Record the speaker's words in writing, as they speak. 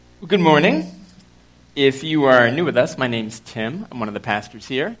Well, good morning. If you are new with us, my name's Tim. I'm one of the pastors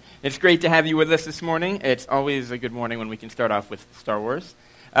here. It's great to have you with us this morning. It's always a good morning when we can start off with Star Wars.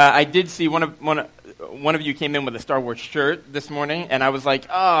 I did see one of you came in with a Star Wars shirt this morning, and I was like,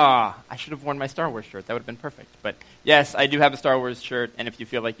 I should have worn my Star Wars shirt. That would have been perfect. But yes, I do have a Star Wars shirt, and if you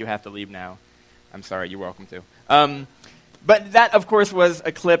feel like you have to leave now, I'm sorry, you're welcome to. But that, of course, was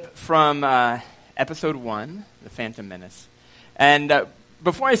a clip from Episode 1, The Phantom Menace. And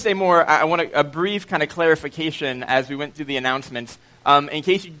before I say more, I want a brief kind of clarification as we went through the announcements. In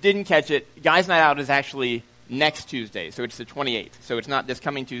case you didn't catch it, Guys Night Out is actually next Tuesday, so it's the 28th. So it's not this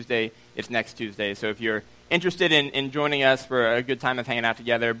coming Tuesday, it's next Tuesday. So if you're interested in joining us for a good time of hanging out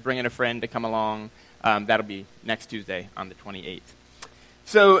together, bringing a friend to come along, that'll be next Tuesday on the 28th.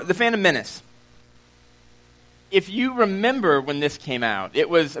 So The Phantom Menace. If you remember when this came out,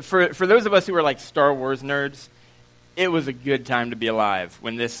 it was, for those of us who are like Star Wars nerds, it was a good time to be alive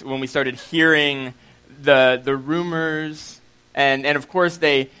when we started hearing the rumors, and of course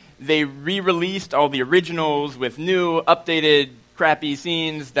they re-released all the originals with new, updated, crappy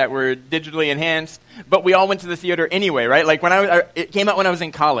scenes that were digitally enhanced. But we all went to the theater anyway, right? Like it came out when I was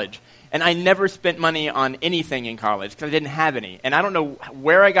in college, and I never spent money on anything in college because I didn't have any. And I don't know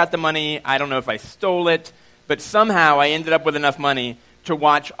where I got the money. I don't know if I stole it, but somehow I ended up with enough money to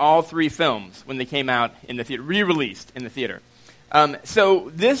watch all three films when they came out in the theater, re-released in the theater.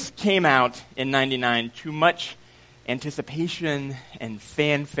 So this came out in '99 to much anticipation and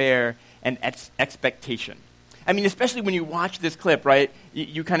fanfare and expectation. I mean, especially when you watch this clip, right,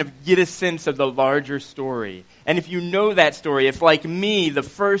 you kind of get a sense of the larger story. And if you know that story, if like me, the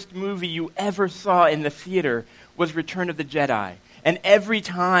first movie you ever saw in the theater was Return of the Jedi, and every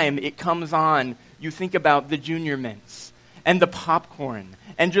time it comes on, you think about the Junior Mints and the popcorn,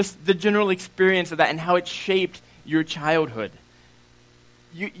 and just the general experience of that and how it shaped your childhood.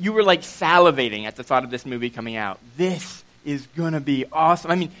 You were like salivating at the thought of this movie coming out. This is going to be awesome.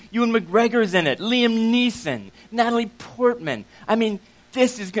 I mean, Ewan McGregor's in it, Liam Neeson, Natalie Portman. I mean,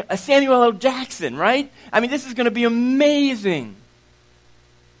 this is Samuel L. Jackson, right? I mean, this is going to be amazing.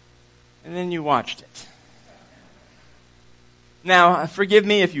 And then you watched it. Now, forgive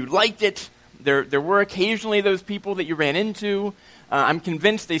me if you liked it. There were occasionally those people that you ran into. I'm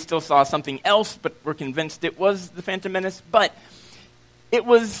convinced they still saw something else, but were convinced it was The Phantom Menace. But it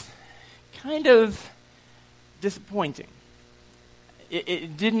was kind of disappointing.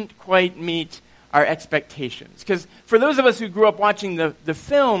 It didn't quite meet our expectations. Because for those of us who grew up watching the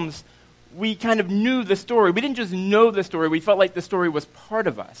films, we kind of knew the story. We didn't just know the story. We felt like the story was part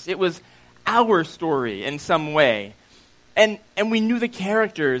of us. It was our story in some way. And we knew the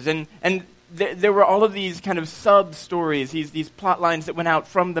characters, and there were all of these kind of sub-stories, these plot lines that went out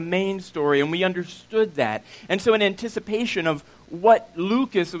from the main story, and we understood that. And so in anticipation of what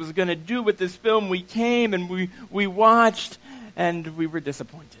Lucas was going to do with this film, we came and we watched, and we were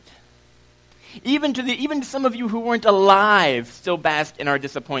disappointed. Even to some of you who weren't alive still bask in our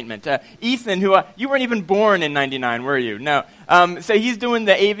disappointment. Ethan, who you weren't even born in '99, were you? No. So he's doing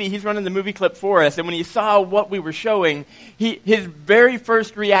the AV, he's running the movie clip for us, and when he saw what we were showing, his very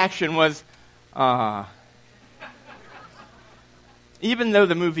first reaction was, even though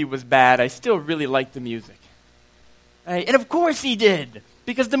the movie was bad, I still really liked the music. Right? And of course he did,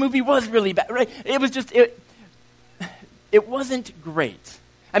 because the movie was really bad. Right? It was just, it wasn't great.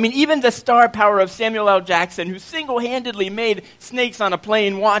 I mean, even the star power of Samuel L. Jackson, who single-handedly made Snakes on a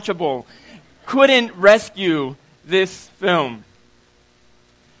Plane watchable, couldn't rescue this film.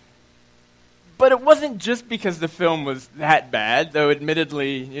 But it wasn't just because the film was that bad, though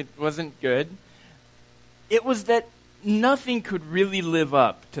admittedly it wasn't good. It was that nothing could really live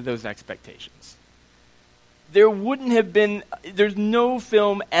up to those expectations. There's no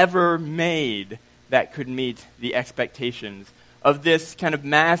film ever made that could meet the expectations of this kind of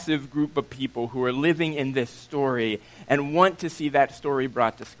massive group of people who are living in this story and want to see that story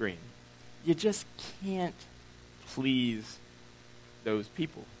brought to screen. You just can't please those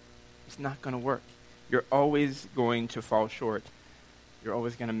people. It's not going to work. You're always going to fall short. You're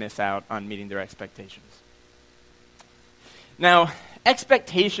always going to miss out on meeting their expectations. Now,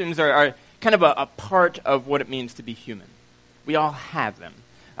 expectations are kind of a part of what it means to be human. We all have them.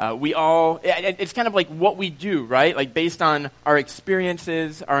 It's kind of like what we do, right? Like based on our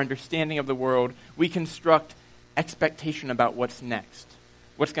experiences, our understanding of the world, we construct expectation about what's next.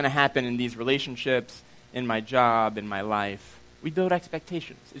 What's going to happen in these relationships, in my job, in my life. We build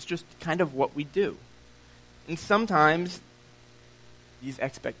expectations. It's just kind of what we do. And sometimes these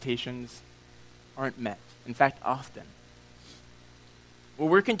expectations aren't met. In fact, often. Well,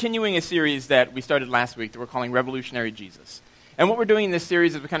 we're continuing a series that we started last week that we're calling Revolutionary Jesus. And what we're doing in this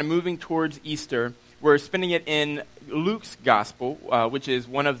series is we're kind of moving towards Easter. We're spending it in Luke's gospel, which is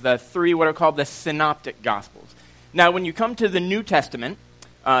one of the three what are called the synoptic gospels. Now, when you come to the New Testament,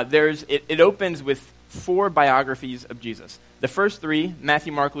 it opens with 4 biographies of Jesus. The first 3,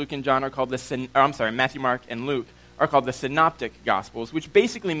 Matthew, Mark, Luke, and John, are called Matthew, Mark, and Luke are called the synoptic gospels, which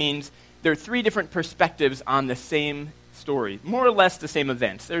basically means there are 3 different perspectives on the same story, more or less the same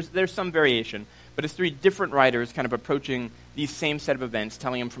events. There's some variation, but it's 3 different writers kind of approaching these same set of events,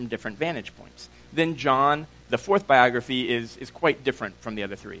 telling them from different vantage points. Then John, the 4th biography, is quite different from the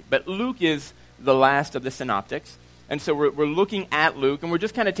other 3. But Luke is the last of the synoptics, and so we're looking at Luke, and we're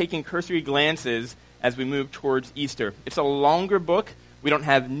just kind of taking cursory glances as we move towards Easter. It's a longer book. We don't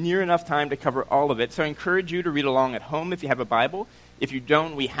have near enough time to cover all of it, so I encourage you to read along at home if you have a Bible. If you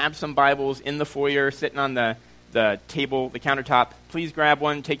don't, we have some Bibles in the foyer sitting on the table, the countertop. Please grab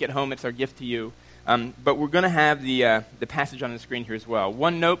one, take it home. It's our gift to you. But we're going to have the passage on the screen here as well.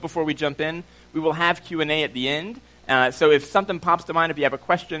 One note before we jump in, we will have Q&A at the end. So if something pops to mind, if you have a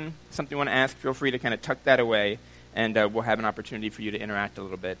question, something you want to ask, feel free to kind of tuck that away, and we'll have an opportunity for you to interact a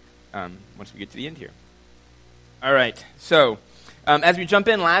little bit once we get to the end here. All right, so as we jump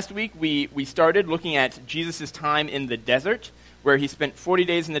in, last week we started looking at Jesus' time in the desert, where he spent 40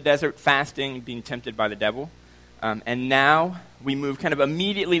 days in the desert fasting, being tempted by the devil. And now we move kind of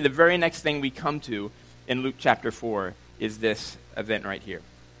immediately, the very next thing we come to in Luke chapter 4 is this event right here.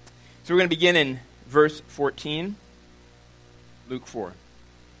 So we're going to begin in verse 14, Luke 4.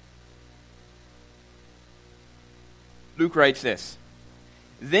 Luke writes this: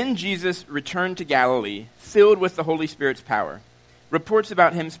 Then Jesus returned to Galilee, filled with the Holy Spirit's power. Reports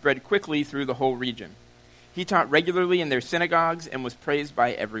about him spread quickly through the whole region. He taught regularly in their synagogues and was praised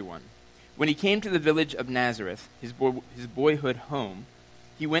by everyone. When he came to the village of Nazareth, his boyhood home,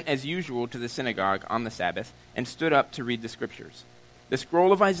 he went as usual to the synagogue on the Sabbath and stood up to read the Scriptures. The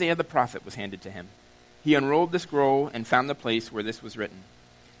scroll of Isaiah the prophet was handed to him. He unrolled the scroll and found the place where this was written: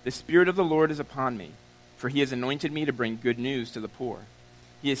 The Spirit of the Lord is upon me, for he has anointed me to bring good news to the poor.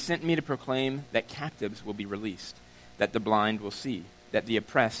 He has sent me to proclaim that captives will be released, that the blind will see, that the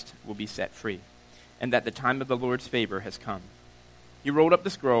oppressed will be set free, and that the time of the Lord's favor has come. He rolled up the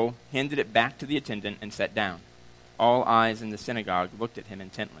scroll, handed it back to the attendant, and sat down. All eyes in the synagogue looked at him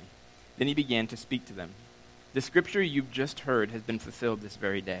intently. Then he began to speak to them. The scripture you've just heard has been fulfilled this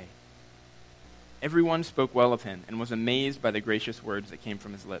very day. Everyone spoke well of him and was amazed by the gracious words that came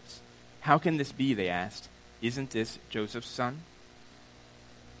from his lips. How can this be, they asked. Isn't this Joseph's son?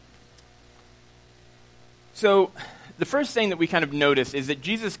 So the first thing that we kind of notice is that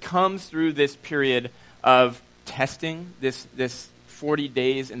Jesus comes through this period of testing, this 40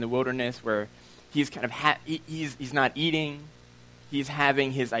 days in the wilderness where he's kind of he's not eating. He's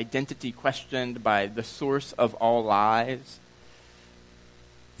having his identity questioned by the source of all lies.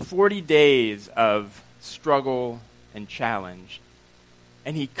 40 days of struggle and challenge.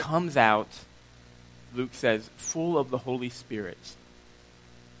 And he comes out, Luke says, full of the Holy Spirit,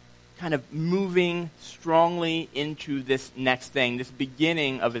 kind of moving strongly into this next thing, this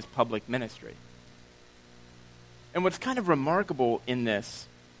beginning of his public ministry. And what's kind of remarkable in this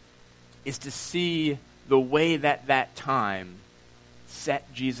is to see the way that time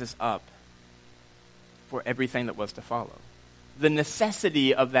set Jesus up for everything that was to follow. The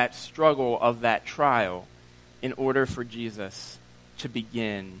necessity of that struggle, of that trial, in order for Jesus to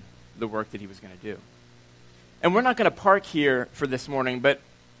begin the work that he was going to do. And we're not going to park here for this morning, but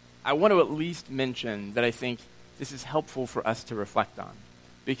I want to at least mention that I think this is helpful for us to reflect on.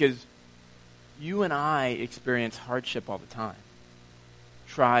 Because you and I experience hardship all the time.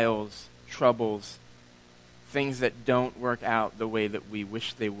 Trials, troubles, things that don't work out the way that we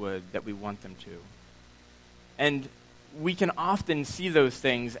wish they would, that we want them to. And we can often see those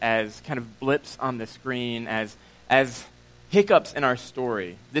things as kind of blips on the screen, as hiccups in our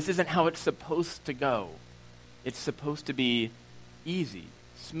story. This isn't how it's supposed to go. It's supposed to be easy,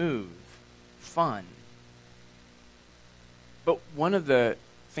 smooth, fun. But one of the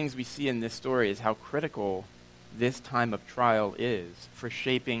things we see in this story is how critical this time of trial is for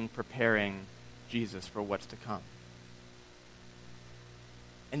shaping, preparing Jesus for what's to come.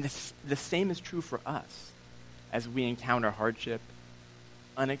 And the same is true for us as we encounter hardship,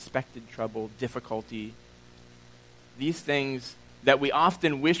 unexpected trouble, difficulty. These things that we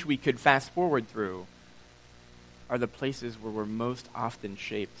often wish we could fast forward through are the places where we're most often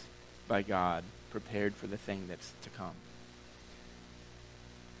shaped by God, prepared for the thing that's to come.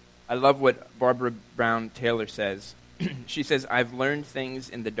 I love what Barbara Brown Taylor says. She says, I've learned things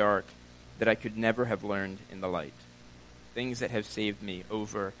in the dark that I could never have learned in the light. Things that have saved me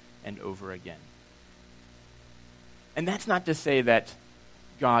over and over again. And that's not to say that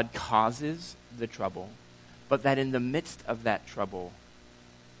God causes the trouble, but that in the midst of that trouble,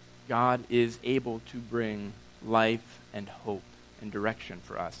 God is able to bring life and hope and direction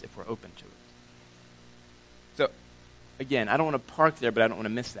for us if we're open to it. So, again, I don't want to park there, but I don't want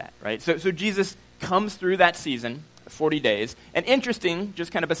to miss that, right? So Jesus comes through that season, 40 days. And interesting,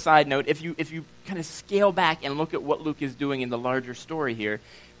 just kind of a side note, if you kind of scale back and look at what Luke is doing in the larger story here,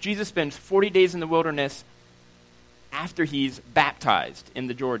 Jesus spends 40 days in the wilderness after he's baptized in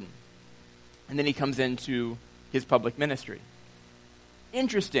the Jordan. And then he comes into his public ministry.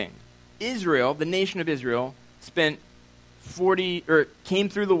 Interesting. Israel, the nation of Israel, came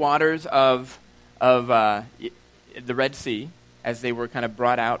through the waters of the Red Sea as they were kind of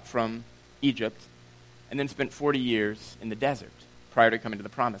brought out from Egypt, and then spent 40 years in the desert prior to coming to the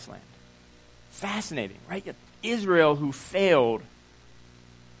Promised Land. Fascinating, right? Israel, who failed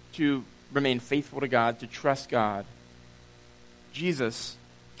to remain faithful to God, to trust God, Jesus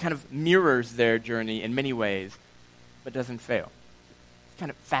kind of mirrors their journey in many ways, but doesn't fail. It's kind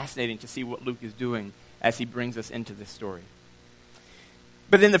of fascinating to see what Luke is doing as he brings us into this story.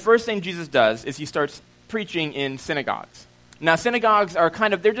 But then the first thing Jesus does is he starts preaching in synagogues. Now, synagogues are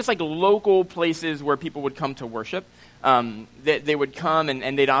they're just like local places where people would come to worship. They would come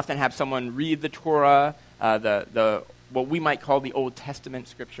and they'd often have someone read the Torah, the what we might call the Old Testament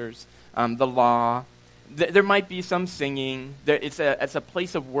scriptures, the law. There might be some singing. It's a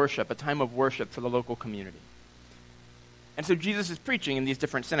place of worship, a time of worship for the local community. And so Jesus is preaching in these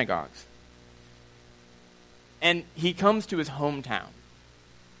different synagogues. And he comes to his hometown.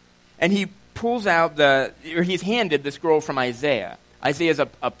 And he pulls out he's handed the scroll from Isaiah. Isaiah is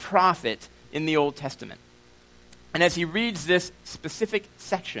a prophet in the Old Testament. And as he reads this specific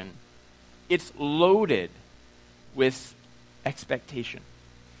section, it's loaded with expectation.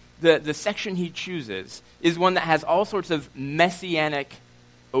 The section he chooses is one that has all sorts of messianic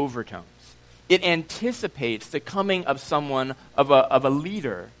overtones. It anticipates the coming of someone, of a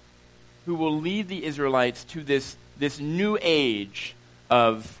leader, who will lead the Israelites to this new age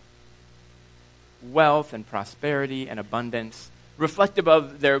of wealth and prosperity and abundance, reflective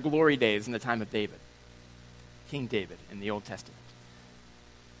of their glory days in the time of David, King David in the Old Testament.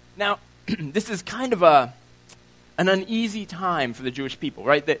 Now, this is kind of an uneasy time for the Jewish people,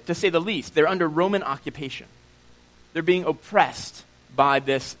 right? To say the least, they're under Roman occupation. They're being oppressed by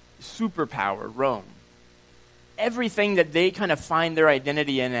this superpower, Rome. Everything that they kind of find their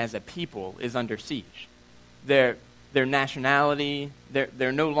identity in as a people is under siege. Their nationality,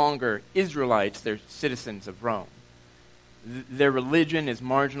 they're no longer Israelites, they're citizens of Rome. Their religion is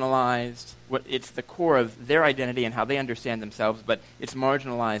marginalized. It's the core of their identity and how they understand themselves, but it's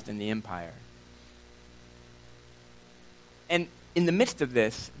marginalized in the empire. And in the midst of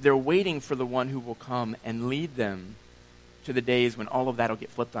this, they're waiting for the one who will come and lead them to the days when all of that will get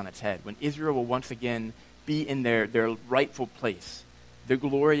flipped on its head, when Israel will once again be in their rightful place, the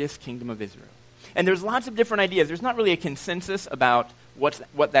glorious kingdom of Israel. And there's lots of different ideas. There's not really a consensus about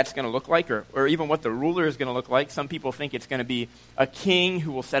what that's going to look like or even what the ruler is going to look like. Some people think it's going to be a king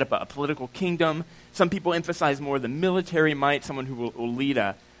who will set up a political kingdom. Some people emphasize more the military might, someone who will lead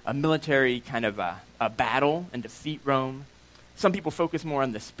a military kind of a battle and defeat Rome. Some people focus more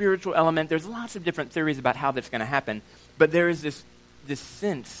on the spiritual element. There's lots of different theories about how that's going to happen. But there is this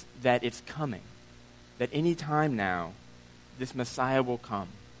sense that it's coming, that any time now, this Messiah will come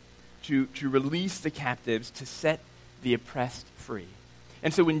to release the captives, to set the oppressed free.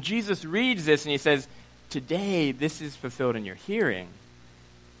 And so when Jesus reads this and he says, today this is fulfilled in your hearing,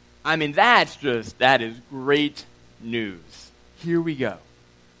 I mean, that is great news. Here we go.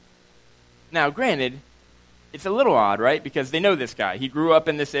 Now, granted, it's a little odd, right? Because they know this guy. He grew up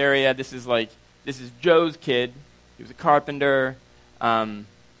in this area. This is Joe's kid. He was a carpenter.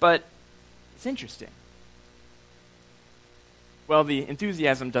 But it's interesting. Well, the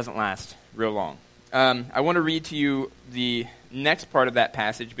enthusiasm doesn't last real long. I want to read to you the next part of that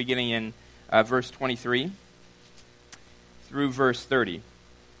passage, beginning in verse 23 through verse 30.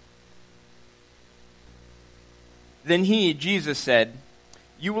 Then he, Jesus, said,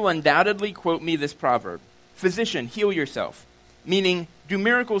 "You will undoubtedly quote me this proverb, 'Physician, heal yourself,' meaning, do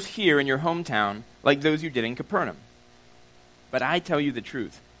miracles here in your hometown like those you did in Capernaum. But I tell you the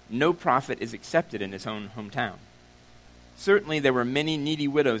truth, no prophet is accepted in his own hometown. Certainly there were many needy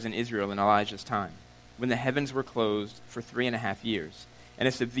widows in Israel in Elijah's time, when the heavens were closed for 3.5 years, and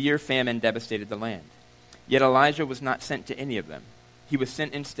a severe famine devastated the land. Yet Elijah was not sent to any of them. He was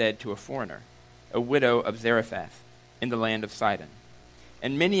sent instead to a foreigner, a widow of Zarephath, in the land of Sidon.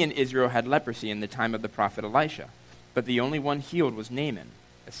 And many in Israel had leprosy in the time of the prophet Elisha, but the only one healed was Naaman,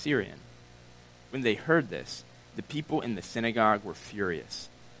 a Syrian. When they heard this, The people in the synagogue were furious.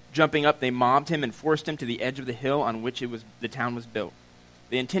 Jumping up, they mobbed him and forced him to the edge of the hill on which the town was built.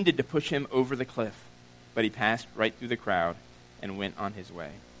 They intended to push him over the cliff, but he passed right through the crowd and went on his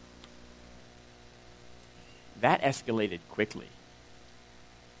way. That escalated quickly.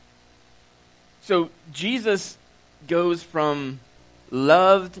 So Jesus goes from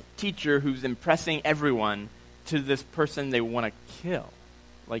loved teacher who's impressing everyone to this person they want to kill,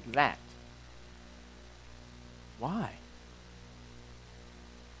 like that. Why?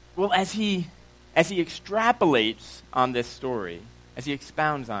 Well, as he extrapolates on this story, as he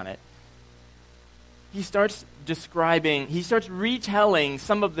expounds on it, he starts retelling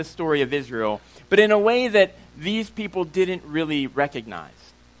some of the story of Israel, but in a way that these people didn't really recognize.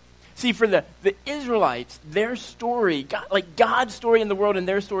 See, for the Israelites, their story, God's story in the world and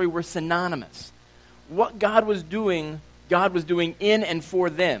their story were synonymous. What God was doing in and for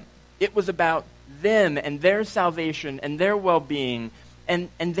them. It was about them and their salvation and their well-being and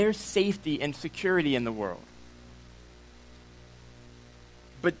their safety and security in the world.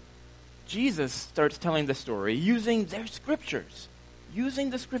 But Jesus starts telling the story using their scriptures. Using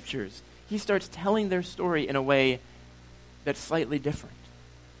the scriptures, he starts telling their story in a way that's slightly different,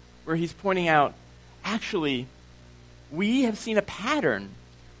 where he's pointing out, actually, we have seen a pattern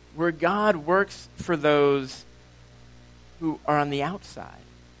where God works for those who are on the outside,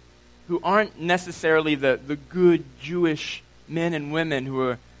 who aren't necessarily the good Jewish men and women who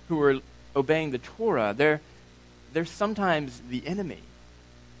are obeying the Torah. They're sometimes the enemy,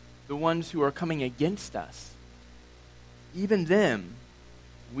 the ones who are coming against us. Even them,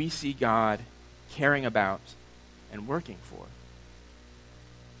 we see God caring about and working for.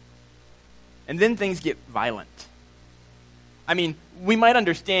 And then things get violent. I mean, we might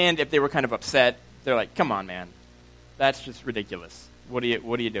understand if they were kind of upset. They're like, come on, man. That's just ridiculous. What are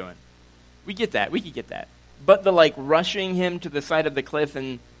you doing? We get that. We could get that. But the rushing him to the side of the cliff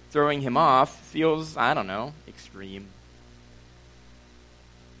and throwing him off feels, I don't know, extreme.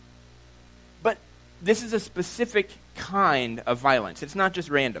 But this is a specific kind of violence. It's not just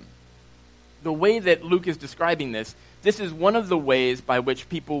random. The way that Luke is describing this is one of the ways by which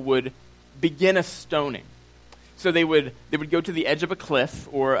people would begin a stoning. So they would go to the edge of a cliff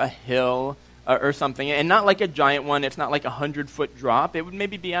or a hill or something, and not like a giant one. It's not like 100-foot drop. It would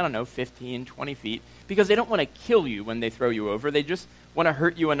maybe be, 15, 20 feet, because they don't want to kill you when they throw you over. They just want to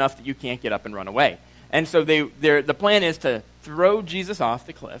hurt you enough that you can't get up and run away. And so the plan is to throw Jesus off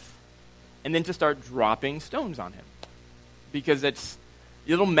the cliff and then to start dropping stones on him, because it's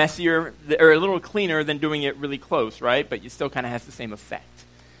a little messier or a little cleaner than doing it really close, right? But it still kind of has the same effect.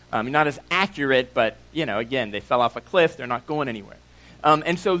 Not as accurate, but, again, they fell off a cliff. They're not going anywhere.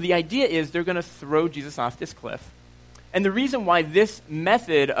 And so the idea is they're going to throw Jesus off this cliff. And the reason why this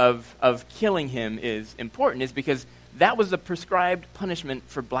method of killing him is important is because that was the prescribed punishment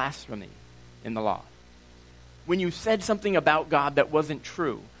for blasphemy in the law. When you said something about God that wasn't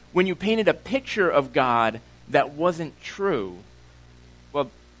true, when you painted a picture of God that wasn't true, well,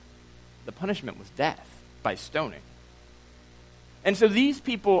 the punishment was death by stoning. And so these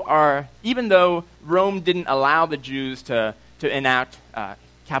people are, even though Rome didn't allow the Jews to enact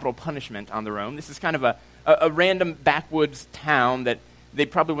capital punishment on the Rome, this is kind of a random backwoods town that they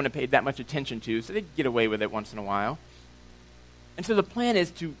probably wouldn't have paid that much attention to, so they'd get away with it once in a while. And so the plan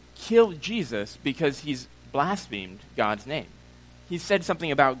is to kill Jesus because he's blasphemed God's name. He said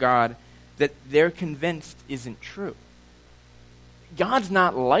something about God that they're convinced isn't true. God's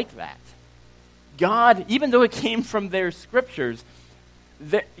not like that. God, even though it came from their scriptures,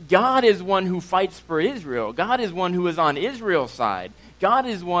 God is one who fights for Israel. God is one who is on Israel's side. God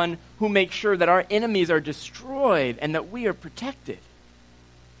is one who makes sure that our enemies are destroyed and that we are protected.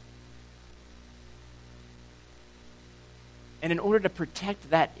 And in order to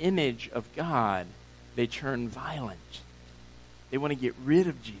protect that image of God, they turn violent. They want to get rid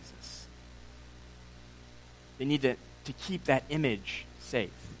of Jesus. They need to keep that image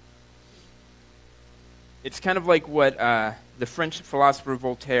safe. It's kind of like what the French philosopher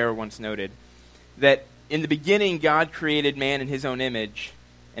Voltaire once noted, that in the beginning God created man in his own image,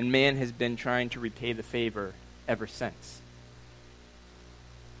 and man has been trying to repay the favor ever since.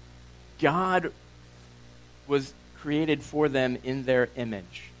 God was created for them in their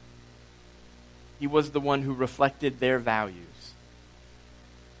image. He was the one who reflected their values,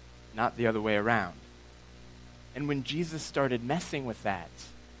 not the other way around. And when Jesus started messing with that,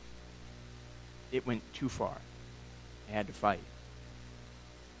 it went too far. They had to fight.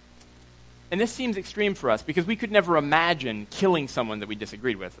 And this seems extreme for us because we could never imagine killing someone that we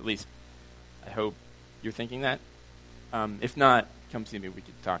disagreed with. At least, I hope you're thinking that. If not, come see me. We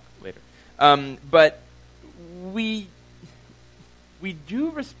could talk later. But we do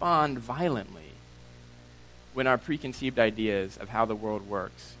respond violently when our preconceived ideas of how the world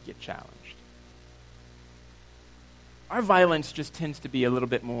works get challenged. Our violence just tends to be a little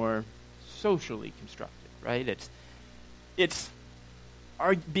bit more socially constructed, right? It's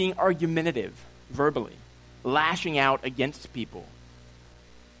being argumentative verbally, lashing out against people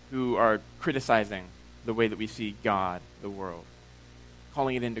who are criticizing the way that we see God, the world,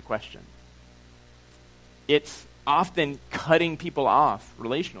 calling it into question. It's often cutting people off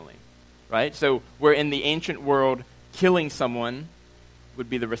relationally, right? So where in the ancient world, killing someone would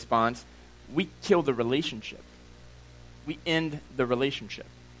be the response, we kill the relationship. We end the relationship.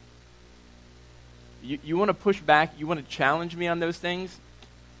 You want to push back, you want to challenge me on those things,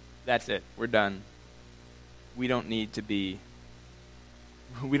 that's it. We're done. We don't need to be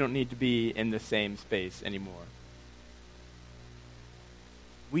in the same space anymore.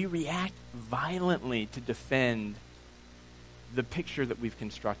 We react violently to defend the picture that we've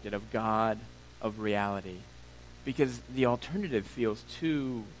constructed of God, of reality, because the alternative feels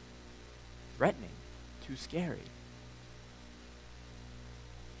too threatening, too scary.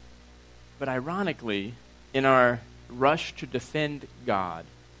 But ironically, in our rush to defend God,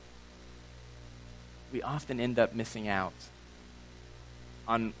 we often end up missing out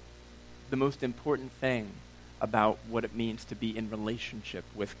on the most important thing about what it means to be in relationship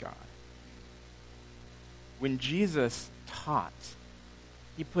with God. When Jesus taught,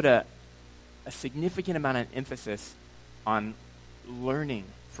 he put a significant amount of emphasis on learning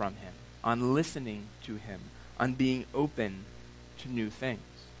from him, on listening to him, on being open to new things.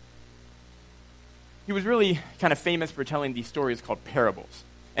 He was really kind of famous for telling these stories called parables.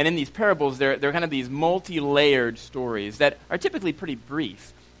 And in these parables, they're kind of these multi-layered stories that are typically pretty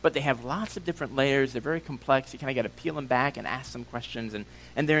brief, but they have lots of different layers. They're very complex. You kind of got to peel them back and ask some questions, and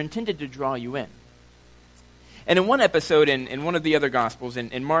they're intended to draw you in. And in one episode, in one of the other Gospels,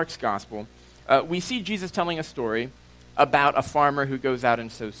 in Mark's Gospel, we see Jesus telling a story about a farmer who goes out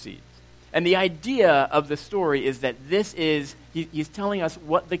and sows seeds. And the idea of the story is that he's telling us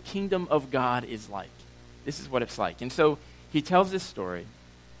what the kingdom of God is like. This is what it's like. And so he tells this story,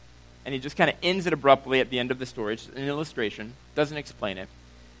 and he just kind of ends it abruptly at the end of the story. It's an illustration, doesn't explain it,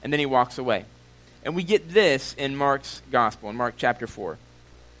 and then he walks away. And we get this in Mark's Gospel, in Mark chapter 4.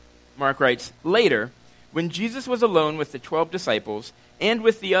 Mark writes, "Later, when Jesus was alone with the 12 disciples and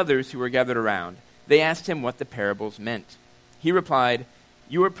with the others who were gathered around, they asked him what the parables meant. He replied,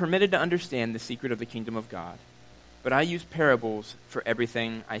 'You are permitted to understand the secret of the kingdom of God, but I use parables for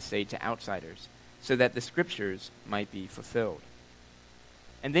everything I say to outsiders, so that the scriptures might be fulfilled.'"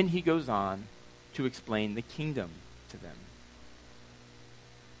 And then he goes on to explain the kingdom to them.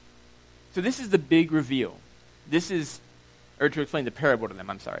 So this is the big reveal. Or to explain the parable to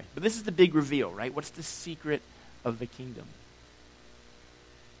them, I'm sorry. But this is the big reveal, right? What's the secret of the kingdom?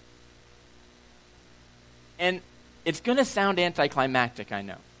 And it's going to sound anticlimactic, I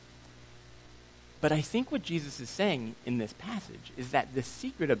know. But I think what Jesus is saying in this passage is that the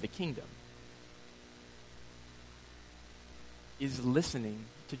secret of the kingdom is listening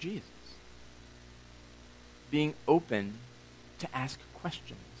to Jesus. Being open to ask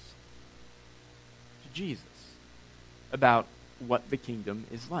questions to Jesus about what the kingdom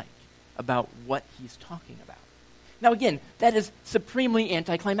is like, about what he's talking about. Now again, that is supremely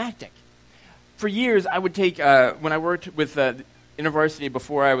anticlimactic. For years, I would take, when I worked with InterVarsity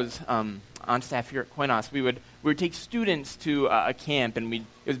before I was on staff here at Koinos, we would take students to a camp, and it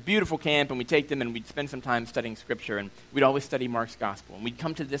was a beautiful camp, and we'd take them and we'd spend some time studying Scripture, and we'd always study Mark's Gospel. And we'd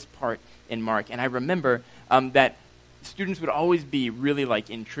come to this part in Mark, and I remember that students would always be really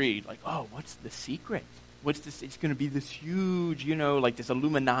intrigued, oh, what's the secret? What's this? It's going to be this huge, this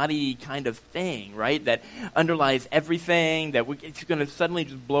Illuminati kind of thing, right? That underlies everything, it's going to suddenly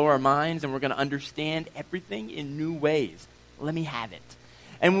just blow our minds, and we're going to understand everything in new ways. Let me have it.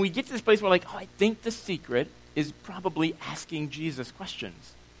 And when we get to this place, we're like, I think the secret is probably asking Jesus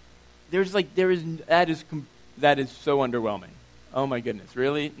questions. That is so underwhelming. Oh my goodness,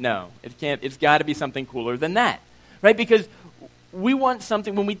 really? No, it can't. It's got to be something cooler than that, right? Because we want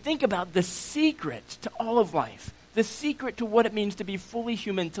something, when we think about the secret to all of life, the secret to what it means to be fully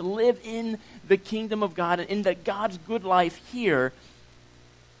human, to live in the kingdom of God and in God's good life here,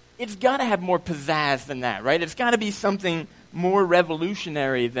 it's got to have more pizzazz than that, right? It's got to be something more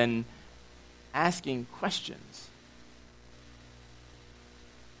revolutionary than asking questions.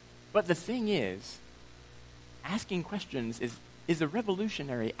 But the thing is, asking questions is a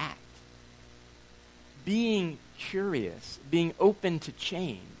revolutionary act. Being curious, being open to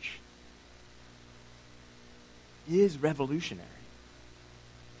change is revolutionary.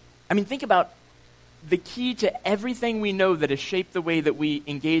 I mean, think about the key to everything we know that has shaped the way that we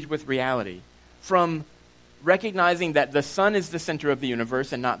engage with reality, from recognizing that the sun is the center of the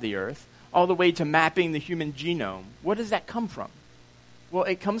universe and not the earth, all the way to mapping the human genome, what does that come from? Well,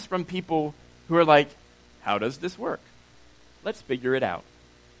 it comes from people who are like, how does this work? Let's figure it out.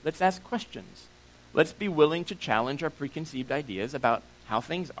 Let's ask questions. Let's be willing to challenge our preconceived ideas about how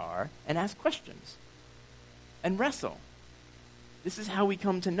things are and ask questions and wrestle. This is how we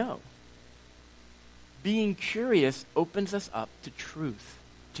come to know. Being curious opens us up to truth,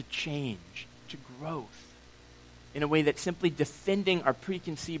 to change, to growth, in a way that simply defending our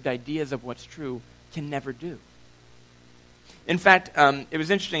preconceived ideas of what's true can never do. In fact, it was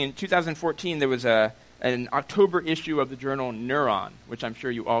interesting. In 2014, there was an October issue of the journal Neuron, which I'm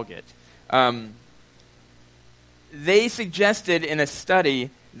sure you all get. They suggested in a study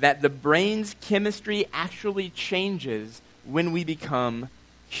that the brain's chemistry actually changes when we become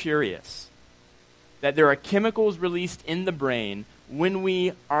curious. That there are chemicals released in the brain when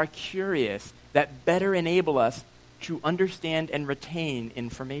we are curious that better enable us to understand and retain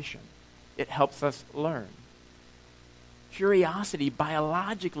information. It helps us learn. Curiosity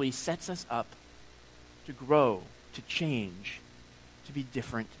biologically sets us up to grow, to change, to be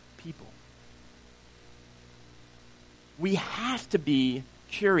different people. We have to be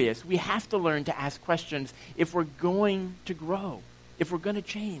curious. We have to learn to ask questions if we're going to grow, if we're going to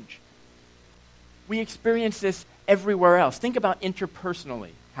change. We experience this everywhere else. Think about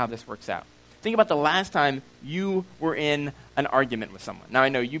interpersonally how this works out. Think about the last time you were in an argument with someone. Now, I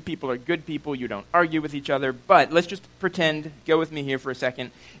know you people are good people. You don't argue with each other. But let's just pretend, go with me here for a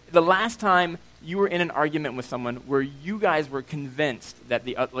second. The last time you were in an argument with someone where you guys were convinced that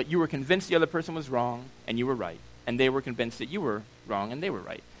the other person was wrong and you were right, and they were convinced that you were wrong and they were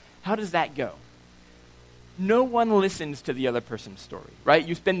right. How does that go? No one listens to the other person's story, right?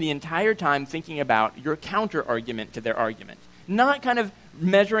 You spend the entire time thinking about your counter-argument to their argument. Not kind of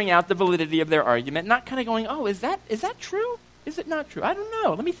measuring out the validity of their argument, not kind of going, oh, is that true? Is it not true? I don't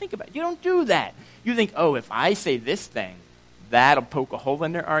know. Let me think about it. You don't do that. You think, oh, if I say this thing, that'll poke a hole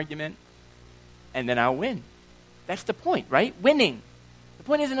in their argument, and then I'll win. That's the point, right? Winning. The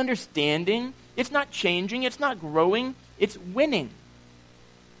point isn't understanding. It's not changing. It's not growing. It's winning.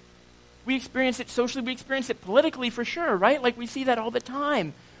 We experience it socially. We experience it politically for sure, right? Like we see that all the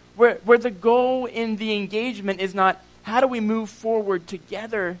time, where the goal in the engagement is not, how do we move forward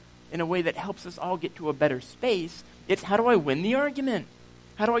together in a way that helps us all get to a better space? It's, how do I win the argument?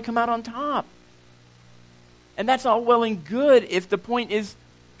 How do I come out on top? And that's all well and good if the point is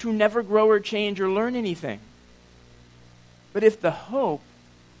to never grow or change or learn anything. But if the hope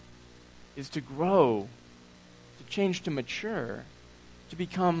is to grow, to change, to mature, to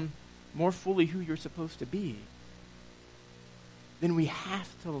become more fully who you're supposed to be, then we have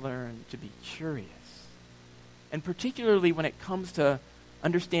to learn to be curious. And particularly when it comes to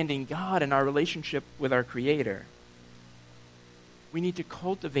understanding God and our relationship with our Creator, we need to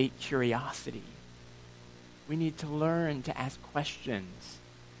cultivate curiosity. We need to learn to ask questions,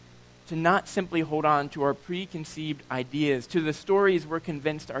 to not simply hold on to our preconceived ideas, to the stories we're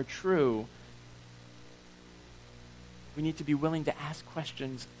convinced are true. We need to be willing to ask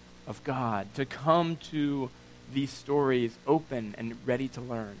questions of God, to come to these stories open and ready to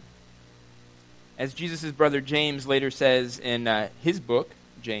learn. As Jesus' brother James later says in his book,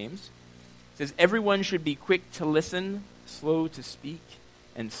 James, says, everyone should be quick to listen, slow to speak,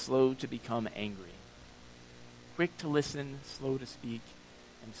 and slow to become angry. Quick to listen, slow to speak,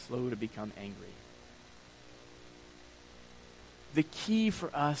 and slow to become angry. The key for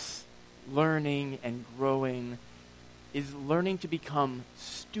us learning and growing is learning to become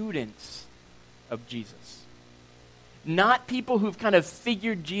students of Jesus. Not people who've kind of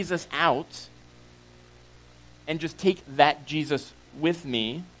figured Jesus out and just take that Jesus with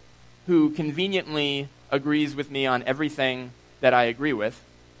me, who conveniently agrees with me on everything that I agree with,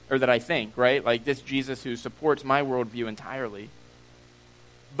 or that I think, right? Like this Jesus who supports my worldview entirely.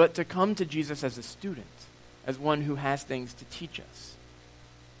 But to come to Jesus as a student, as one who has things to teach us.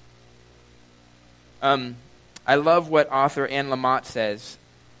 I love what author Anne Lamott says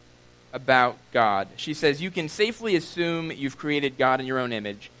about God. She says, you can safely assume you've created God in your own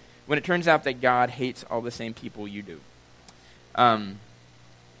image when it turns out that God hates all the same people you do. And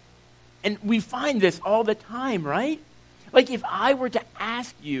we find this all the time, right? Like if I were to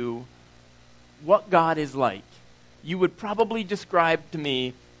ask you what God is like, you would probably describe to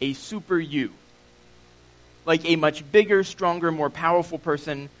me a super you. Like a much bigger, stronger, more powerful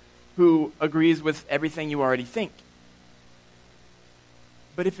person who agrees with everything you already think.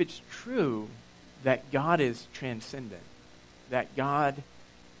 But if it's true that God is transcendent, that God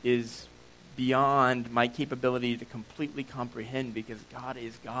is beyond my capability to completely comprehend because God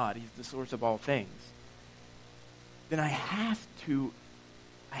is God. He's the source of all things. Then I have to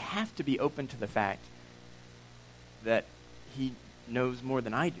be open to the fact that he knows more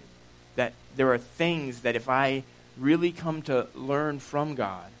than I do. That there are things that if I really come to learn from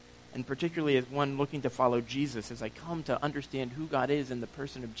God, and particularly as one looking to follow Jesus, as I come to understand who God is in the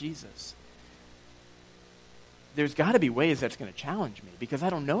person of Jesus, there's got to be ways that's going to challenge me because I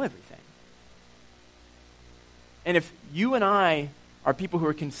don't know everything. And if you and I are people who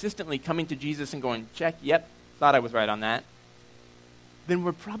are consistently coming to Jesus and going, check, yep, thought I was right on that, then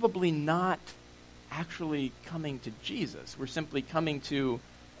we're probably not actually coming to Jesus. We're simply coming to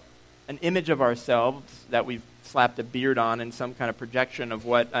an image of ourselves that we've slapped a beard on and some kind of projection of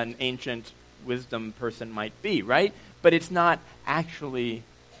what an ancient wisdom person might be, right? But it's not actually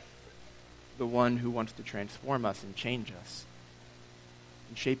the one who wants to transform us and change us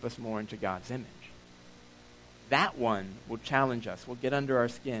and shape us more into God's image. That one will challenge us, will get under our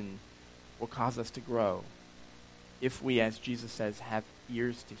skin, will cause us to grow if we, as Jesus says, have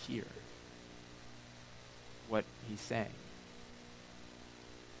ears to hear what he's saying.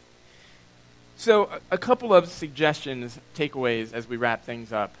 So a couple of suggestions, takeaways as we wrap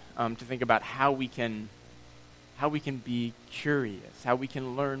things up, to think about how we can be curious, how we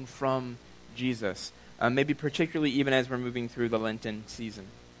can learn from Jesus, maybe particularly even as we're moving through the Lenten season.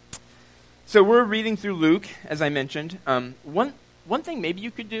 So we're reading through Luke, as I mentioned. One thing maybe you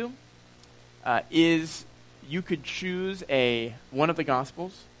could do is you could choose one of the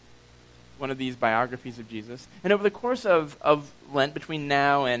Gospels, one of these biographies of Jesus, and over the course of Lent, between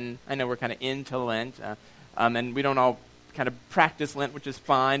now and, I know we're kind of into Lent, and we don't all kind of practice Lent, which is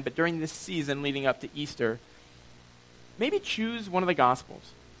fine, but during this season leading up to Easter, maybe choose one of the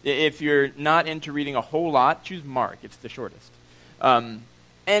Gospels. If you're not into reading a whole lot, choose Mark. It's the shortest.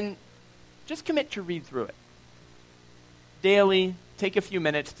 And just commit to read through it. Daily, take a few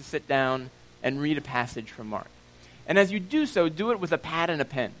minutes to sit down and read a passage from Mark. And as you do so, do it with a pad and a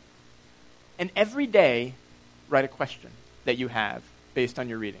pen. And every day, write a question that you have based on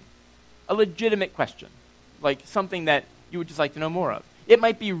your reading. A legitimate question, like something that you would just like to know more of. It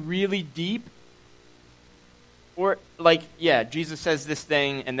might be really deep, or like, yeah, Jesus says this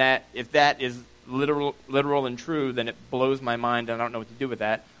thing, and that if that is literal and true, then it blows my mind, and I don't know what to do with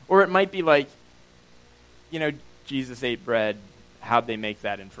that. Or it might be like, Jesus ate bread. How'd they make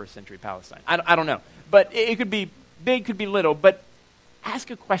that in first century Palestine? I don't know. But it could be big, could be little, but ask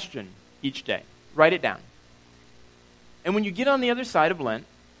a question each day. Write it down. And when you get on the other side of Lent,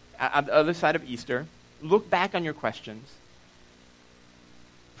 the other side of Easter, look back on your questions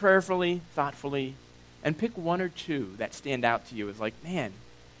prayerfully, thoughtfully, and pick one or two that stand out to you as like, man,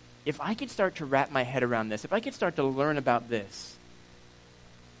 if I could start to wrap my head around this, if I could start to learn about this,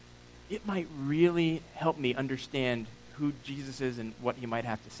 it might really help me understand who Jesus is and what he might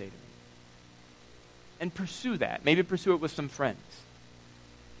have to say to me. And pursue that. Maybe pursue it with some friends.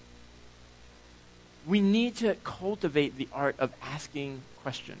 We need to cultivate the art of asking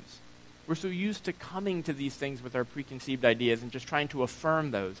questions. We're so used to coming to these things with our preconceived ideas and just trying to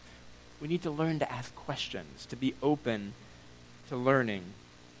affirm those. We need to learn to ask questions, to be open to learning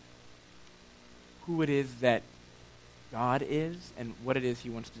who it is that God is and what it is he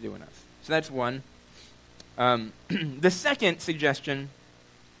wants to do in us. So that's one. The second suggestion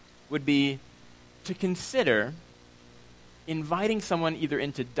would be to consider inviting someone either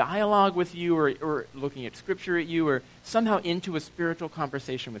into dialogue with you or looking at Scripture at you or somehow into a spiritual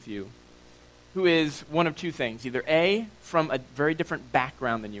conversation with you who is one of two things. Either A, from a very different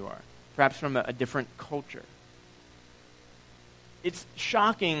background than you are, perhaps from a different culture. It's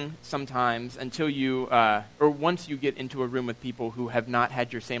shocking sometimes until you, or once you get into a room with people who have not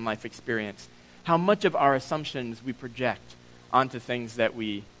had your same life experience, how much of our assumptions we project onto things that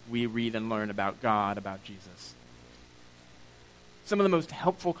we read and learn about God, about Jesus. Some of the most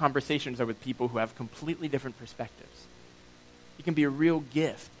helpful conversations are with people who have completely different perspectives. It can be a real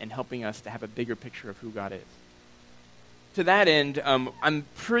gift in helping us to have a bigger picture of who God is. To that end, I'm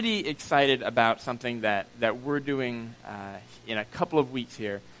pretty excited about something that we're doing in a couple of weeks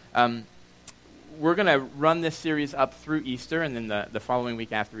here. We're going to run this series up through Easter and then the following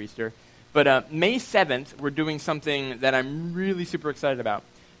week after Easter. But May 7th, we're doing something that I'm really super excited about.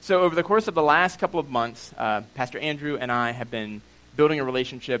 So over the course of the last couple of months, Pastor Andrew and I have been building a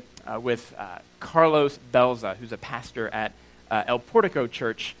relationship with Carlos Belza, who's a pastor at El Portico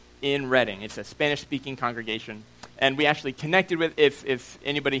Church in Redding. It's a Spanish-speaking congregation. And we actually connected with, if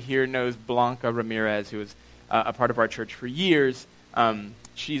anybody here knows Blanca Ramirez, who is a part of our church for years,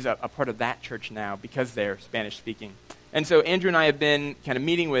 she's a part of that church now because they're Spanish-speaking. And so Andrew and I have been kind of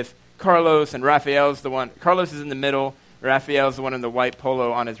meeting with Carlos, and Raphael's the one. Carlos is in the middle. Raphael's the one in the white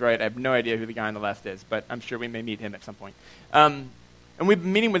polo on his right. I have no idea who the guy on the left is, but I'm sure we may meet him at some point. And we've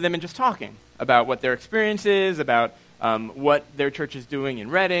been meeting with them and just talking about what their experience is, about what their church is doing in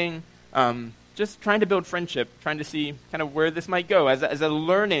Reading, just trying to build friendship, trying to see kind of where this might go as a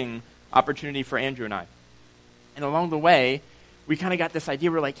learning opportunity for Andrew and I. And along the way, we kind of got this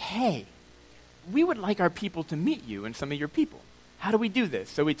idea. We're like, hey, we would like our people to meet you and some of your people. How do we do this?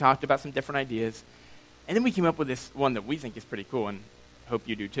 So we talked about some different ideas. And then we came up with this one that we think is pretty cool and hope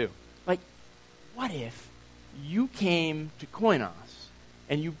you do too. Like, what if you came to Koinos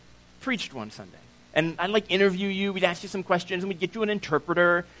and you preached one Sunday? And I'd interview you, we'd ask you some questions, and we'd get you an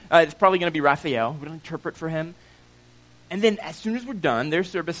interpreter. It's probably going to be Raphael. We'd interpret for him. And then as soon as we're done, their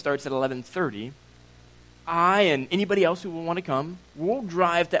service starts at 11:30. I and anybody else who will want to come, we'll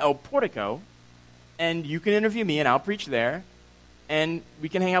drive to El Portico, and you can interview me, and I'll preach there, and we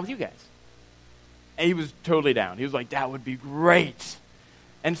can hang out with you guys. And he was totally down. He was like, that would be great.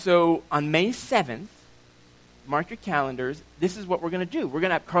 And so on May 7th, mark your calendars, this is what we're going to do.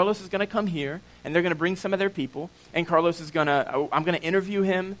 Carlos is going to come here, and they're going to bring some of their people, and I'm going to interview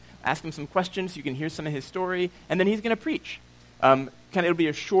him, ask him some questions so you can hear some of his story, and then he's going to preach. It'll be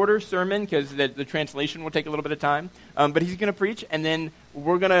a shorter sermon because the translation will take a little bit of time, but he's going to preach, and then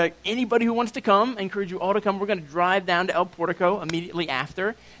anybody who wants to come, I encourage you all to come. We're going to drive down to El Portico immediately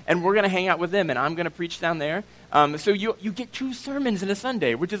after, and we're going to hang out with them, and I'm going to preach down there. So you get 2 sermons in a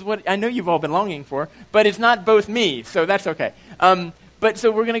Sunday, which is what I know you've all been longing for, but it's not both me, so that's okay. But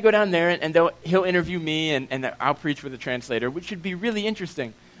so we're going to go down there, and he'll interview me, and I'll preach with a translator, which should be really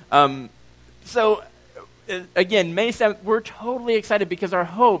interesting. Again, May 7th, we're totally excited because our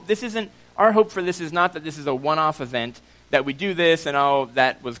hope for this is not that this is a one-off event, that we do this and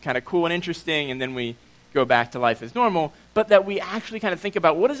that was kind of cool and interesting, and then we go back to life as normal, but that we actually kind of think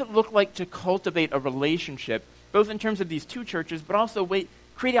about what does it look like to cultivate a relationship, both in terms of these 2 churches, but also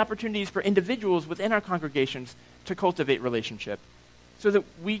create opportunities for individuals within our congregations to cultivate relationship so that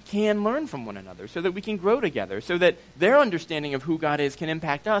we can learn from one another, so that we can grow together, so that their understanding of who God is can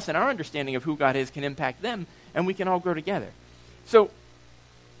impact us, and our understanding of who God is can impact them, and we can all grow together. So,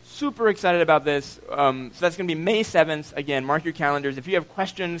 super excited about this. So that's going to be May 7th. Again, mark your calendars. If you have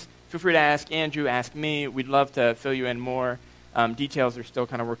questions, feel free to ask Andrew, ask me. We'd love to fill you in more. Details are still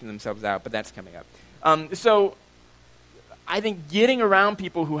kind of working themselves out, but that's coming up. So I think getting around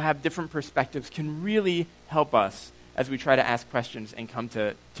people who have different perspectives can really help us as we try to ask questions and come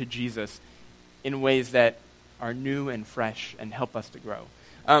to Jesus in ways that are new and fresh and help us to grow.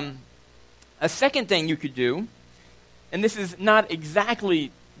 A second thing you could do, and this is not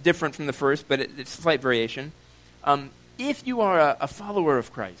exactly different from the first, but it's a slight variation. If you are a follower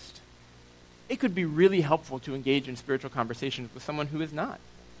of Christ, it could be really helpful to engage in spiritual conversations with someone who is not.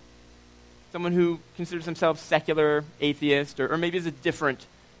 Someone who considers themselves secular, atheist, or maybe is a different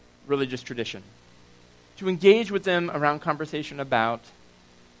religious tradition. To engage with them around conversation about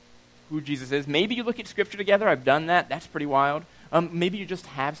who Jesus is. Maybe you look at Scripture together. I've done that. That's pretty wild. Maybe you just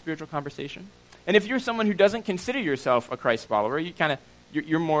have spiritual conversation. And if you're someone who doesn't consider yourself a Christ follower,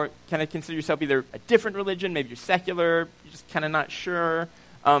 you're more kind of consider yourself either a different religion, maybe you're secular, you're just kind of not sure.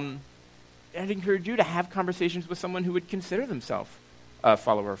 I'd encourage you to have conversations with someone who would consider themselves a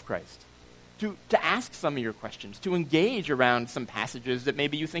follower of Christ. To ask some of your questions, to engage around some passages that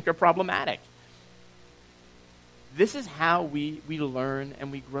maybe you think are problematic. This is how we learn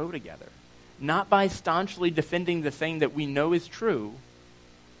and we grow together. Not by staunchly defending the thing that we know is true,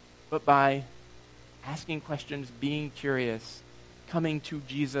 but by asking questions, being curious, coming to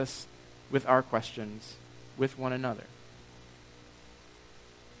Jesus with our questions, with one another.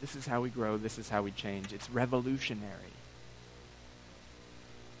 This is how we grow. This is how we change. It's revolutionary.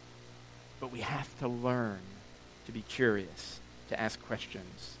 But we have to learn to be curious, to ask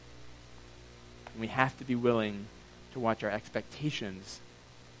questions. And we have to be willing to watch our expectations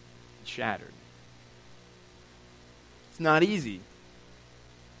shattered. It's not easy,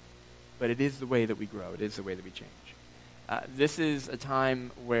 but it is the way that we grow. It is the way that we change. This is a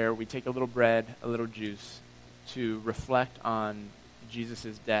time where we take a little bread, a little juice, to reflect on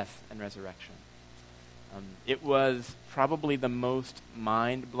Jesus' death and resurrection. It was probably the most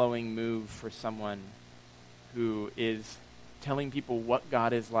mind-blowing move for someone who is telling people what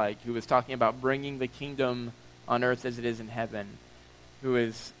God is like, who is talking about bringing the kingdom on earth as it is in heaven, who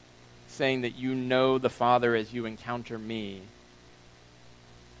is saying that you know the Father as you encounter me,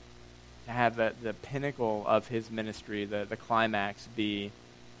 to have the pinnacle of his ministry, the climax be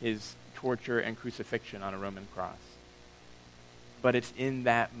his torture and crucifixion on a Roman cross. But it's in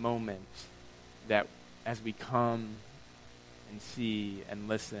that moment that as we come and see and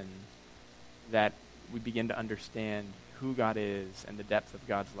listen, that we begin to understand who God is and the depth of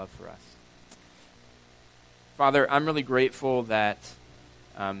God's love for us. Father, I'm really grateful that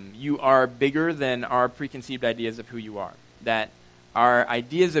you are bigger than our preconceived ideas of who you are, that our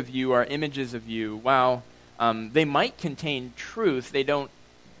ideas of you, our images of you, while they might contain truth, they don't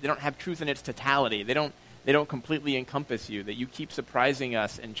have truth in its totality. They don't completely encompass you, that you keep surprising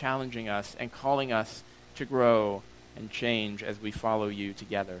us and challenging us and calling us to grow and change as we follow you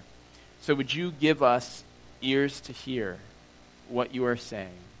together. So would you give us ears to hear what you are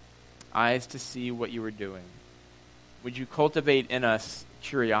saying, eyes to see what you are doing? Would you cultivate in us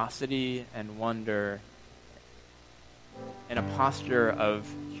curiosity and wonder and a posture of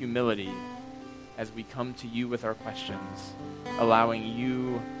humility as we come to you with our questions, allowing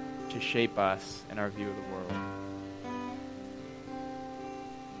you to shape us in our view of the world.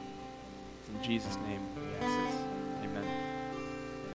 In Jesus' name.